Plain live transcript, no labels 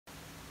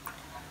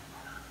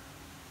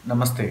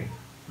నమస్తే.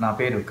 నా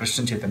పేరు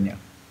కృష్ణ చైతన్య.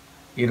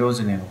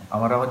 ఈరోజు నేను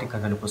అమరావతి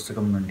కథలు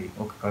పుస్తకం నుండి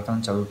ఒక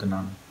కథను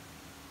చదువుతున్నాను.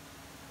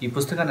 ఈ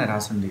పుస్తకాన్ని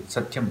రాసింది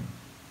సత్యం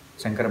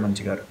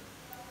శంకరమంచి గారు.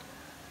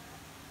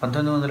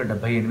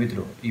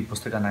 1978లో ఈ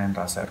పుస్తకాన్ని ఆయన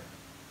రాశారు.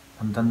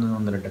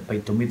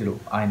 1979లో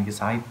ఆయనకి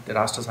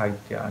రాష్ట్ర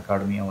సాహిత్య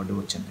అకాడమీ అవార్డు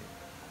వచ్చింది.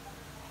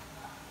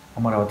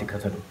 అమరావతి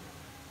కథలు.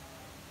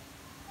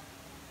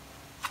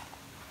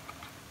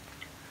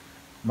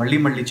 మళ్ళీ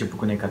మళ్ళీ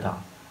చెప్పుకునే కథ.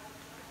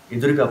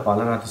 ఎదురుగా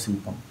పాలరాతి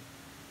శిల్పం,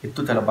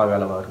 ఎత్తు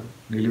తలపాగాల వారు,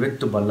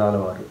 నిలువెత్తు బల్లాల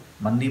వారు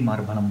మంది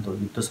మార్బలంతో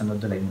యుద్ధ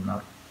సన్నద్ధులై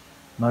ఉన్నారు.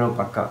 మరో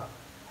పక్క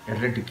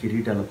ఎర్రటి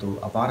కిరీటాలతో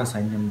అపార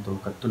సైన్యంతో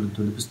కత్తులు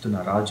దులిపిస్తున్న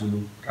రాజులు,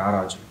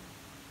 రారాజులు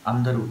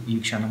అందరూ ఈ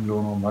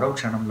క్షణంలోనో మరో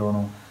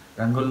క్షణంలోనో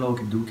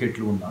రంగుల్లోకి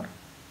దూకేట్లు ఉన్నారు.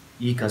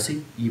 ఈ కసి,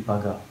 ఈ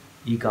పగ,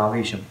 ఈ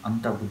కావేశం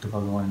అంతా బుద్ధ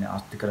భగవాని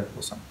ఆస్తికల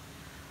కోసం.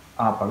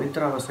 ఆ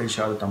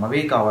పవిత్రావశేషాలు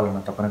తమవే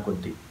కావాలన్న తపన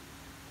కొద్దీ.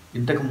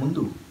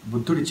 ఇంతకుముందు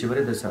బుద్ధుడి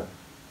చివరి దశ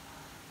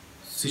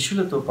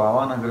శిష్యులతో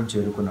పావానగరం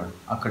చేరుకున్నాడు.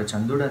 అక్కడ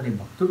చంద్రుడు అనే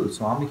భక్తుడు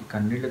స్వామికి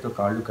కన్నీళ్లతో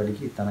కాళ్ళు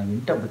కడిగి తన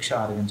ఇంట భిక్ష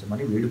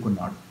ఆరగించమని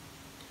వేడుకున్నాడు.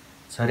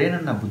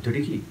 సరేనన్న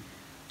బుద్ధుడికి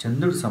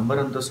చంద్రుడు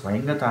సంబరంతో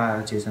స్వయంగా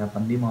తయారు చేసిన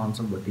పంది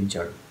మాంసం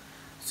వడ్డించాడు.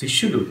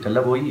 శిష్యులు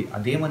తెల్లబోయి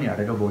అదేమని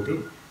అడగబోతే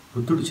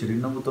బుద్ధుడు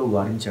చిరునవ్వుతో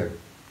వారించాడు.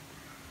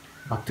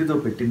 భక్తితో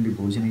పెట్టింది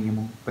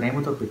భోజనీయము,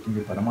 ప్రేమతో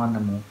పెట్టింది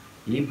పరమాన్నము,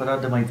 ఏ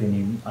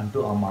పదార్థమైతేనేమి అంటూ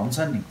ఆ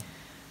మాంసాన్ని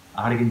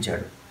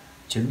ఆరగించాడు.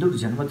 చంద్రుడు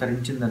జన్మ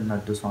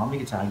తరించిందన్నట్టు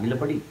స్వామికి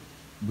సాగిలపడి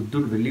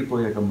బుద్ధుడు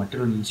వెళ్ళిపోయాక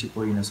మట్టిలో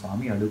నిలిచిపోయిన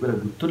స్వామి అడుగుల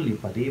గుర్తుల్ని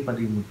పదే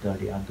పదే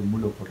ముద్దాడి ఆ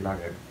దుమ్ములో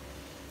పొరలాడాడు.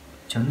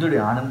 చంద్రుడి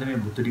ఆనందమే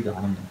బుద్ధుడికి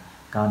ఆనందం.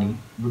 కానీ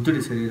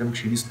బుద్ధుడి శరీరం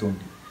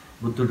క్షీణిస్తోంది.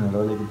 బుద్ధుడు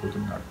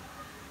నడవలేకపోతున్నాడు.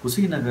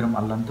 కుశీనగరం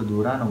అల్లంత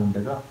దూరాన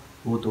ఉండగా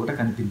ఓ తోట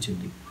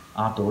కనిపించింది.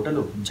 ఆ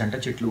తోటలో జంట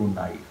చెట్లు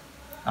ఉన్నాయి.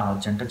 ఆ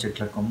జంట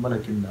చెట్ల కొమ్మల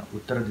కింద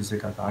ఉత్తర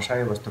దిశగా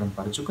కాషాయ వస్త్రం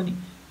పరుచుకుని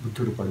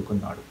బుద్ధుడు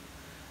పడుకున్నాడు.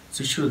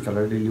 శిష్యులు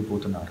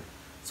తలడిల్లిపోతున్నారు.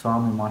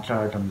 స్వామి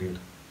మాట్లాడటం లేదు.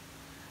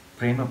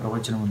 ప్రేమ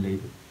ప్రవచనం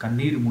లేదు.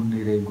 కన్నీరు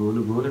మున్నీరే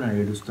గోలుగోలున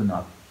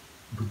ఏడుస్తున్నారు.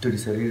 బుద్ధుడి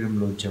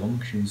శరీరంలో జవం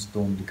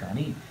క్షీణిస్తోంది,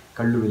 కానీ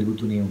కళ్ళు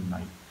వెలుగుతూనే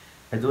ఉన్నాయి.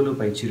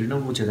 పెదవులపై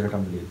చిరునవ్వు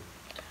చెదరటం లేదు.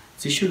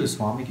 శిష్యులు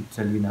స్వామికి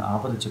కలిగిన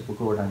ఆపద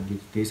చెప్పుకోవడానికి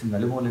దేశం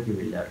నలుమూలకి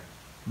వెళ్ళారు.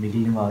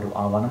 మిగిలిన వారు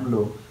ఆ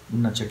వనంలో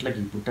ఉన్న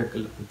చెట్లకి,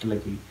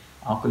 పుట్టలకి,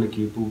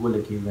 ఆకులకి,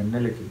 పువ్వులకి,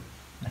 వెన్నెలకి,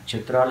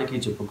 నక్షత్రాలకి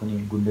చెప్పుకుని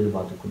గుండెలు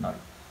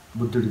బాదుకున్నారు.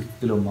 బుద్ధుడి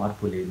స్థితిలో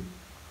మార్పు లేదు.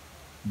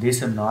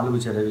 దేశం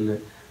 4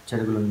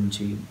 చెరుగుల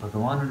నుంచి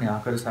భగవానుని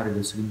ఆఖరిసారి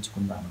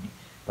దర్శించుకుందామని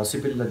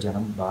పసిపిల్ల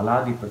జనం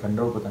బాలాది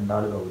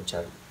తండోపతండాలుగా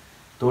వచ్చారు.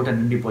 తోట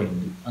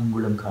నిండిపోయింది.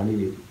 అంగుళం ఖాళీ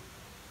లేదు.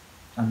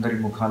 అందరి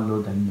ముఖాల్లో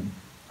ధన్యం,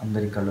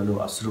 అందరి కళ్ళలో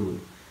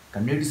అశ్రువులు.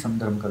 కన్నీటి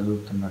సందరం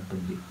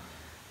కలుగుతున్నట్టుంది.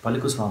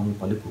 పలుకు స్వామి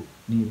పలుకు,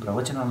 నీ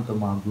ప్రవచనాలతో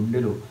మా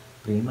గుండెలో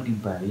ప్రేమ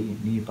నింపావే,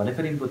 నీ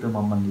పలకరింపుతో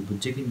మమ్మల్ని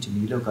బుజ్జగించి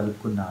నీలో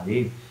కలుపుకున్నావే,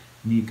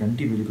 నీ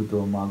కంటి వెలుగుతో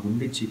మా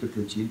గుండె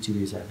చీకట్లు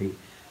చీల్చివేశావే.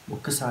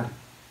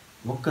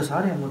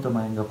 ఒక్కసారి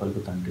అమృతమయంగా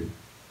పలుకు తండ్రి,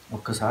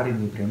 ఒక్కసారి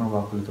నీ ప్రేమ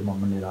వాకులతో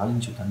మమ్మల్ని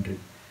లాలించు తండ్రి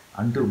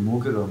అంటూ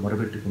మూగగా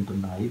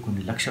మొరబెట్టుకుంటున్నాయి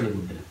కొన్ని లక్షల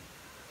గుండెలు.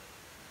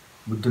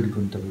 బుద్ధుడి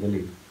గొంతు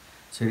విడలేదు.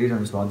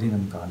 శరీరం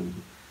స్వాధీనం కాలేదు.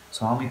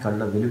 స్వామి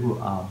కళ్ళ వెలుగు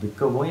ఆ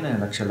బిక్కబోయిన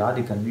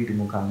లక్షలాది కన్నీటి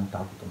ముఖాలను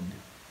తాకుతోంది.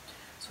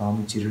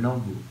 స్వామి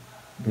చిరునవ్వు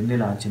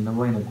వెన్నెల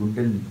చిన్నబోయిన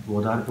గుండెల్ని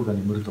ఓదార్పుగా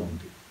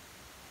నిమురుతోంది.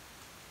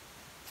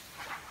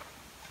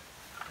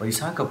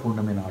 వైశాఖ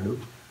పూర్ణమి నాడు,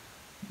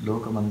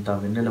 లోకమంతా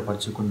వెన్నెల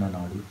పరుచుకున్న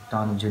నాడు,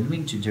 తాను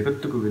జన్మించి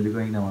జగత్తుకు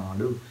వెలుగైన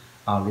నాడు,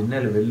 ఆ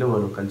వెన్నెల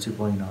వెల్లువలో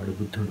కలిసిపోయినాడు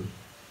బుద్ధుడు.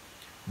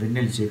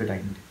 వెన్నెల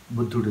చీకటైంది.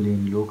 బుద్ధుడు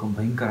లేని లోకం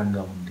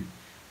భయంకరంగా ఉంది.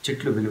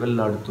 చెట్లు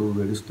వెలువెల్లాడుతూ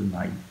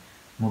వెడుస్తున్నాయి.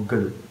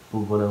 మొగ్గలు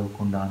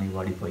పువ్వులవకుండానే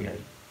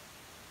వాడిపోయాయి.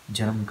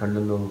 జనం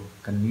కళ్ళలో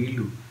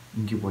కన్నీళ్లు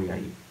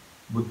ఇంకిపోయాయి.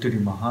 బుద్ధుడి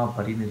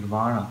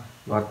మహాపరినిర్వాణ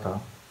వార్త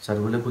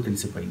సర్వులకు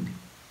తెలిసిపోయింది.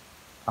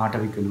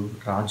 ఆటవికులు,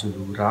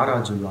 రాజులు,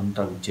 రారాజులు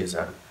అంతా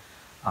విచ్చేశారు.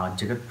 ఆ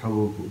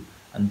జగత్ప్రభువుకు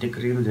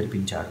అంత్యక్రియలు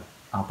జరిపించారు.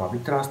 ఆ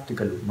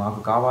పవిత్రాస్తికలు మాకు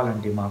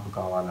కావాలంటే మాకు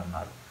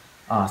కావాలన్నారు.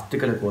 ఆ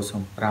అస్థికల కోసం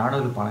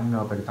ప్రాణులు పణంగా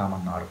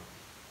పెడతామన్నారు.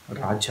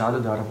 రాజ్యాలు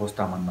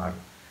దారపోస్తామన్నారు.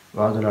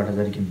 వాదులాట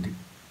జరిగింది.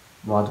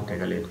 వాదు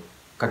తెగలేదు.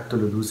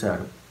 కత్తులు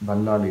దూశారు.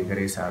 బల్లాలు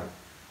ఎగరేశారు.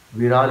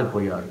 వీరాలు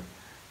పోయారు.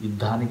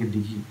 యుద్ధానికి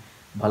దిగి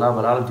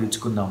బలాబలాలు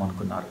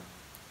తీర్చుకుందామనుకున్నారు.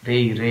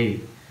 రేయ్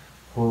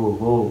హో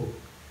హో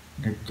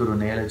నెత్తురు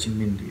నేల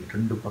చిమ్మింది.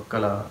 2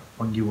 పక్కల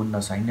పొంగి ఉన్న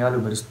సైన్యాలు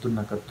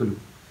మెరుస్తున్న కత్తులు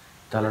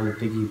తలలు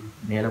తెగి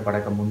నేల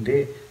పడక ముందే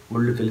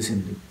ఒళ్ళు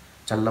తెలిసింది.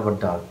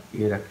 చల్లబడ్డారు.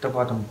 ఏ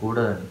రక్తపాతం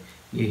కూడదని,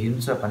 ఏ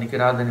హింస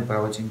పనికిరాదని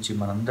ప్రవచించి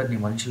మనందరినీ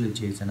మనుషులు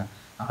చేసిన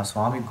ఆ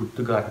స్వామి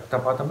గుర్తుగా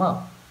రక్తపాతమా,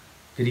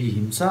 తిరిగి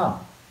హింస?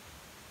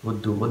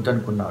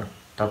 వద్దనుకున్నారు.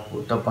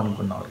 తప్పు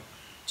అనుకున్నారు.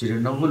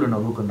 చిరునవ్వులు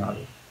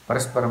నవ్వుకున్నారు.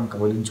 పరస్పరం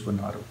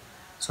కబలించుకున్నారు.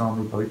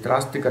 స్వామి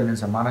పవిత్రాస్తికల్ని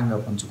సమానంగా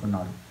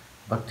పంచుకున్నారు.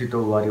 భక్తితో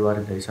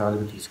వారి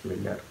దేశాలకు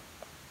తీసుకువెళ్ళారు.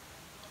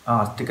 ఆ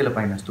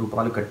అస్థికలపైన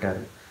స్తూపాలు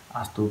కట్టారు.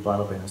 ఆ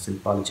స్తూపాలపైన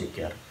శిల్పాలు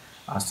చెక్కారు.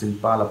 ఆ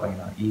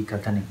శిల్పాలపైన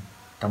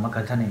తమ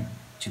కథనే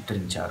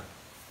చిత్రించారు.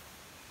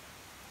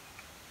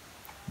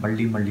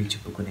 మళ్ళీ మళ్ళీ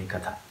చెప్పుకునే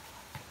కథ.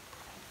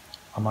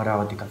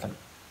 అమరావతి కథలు.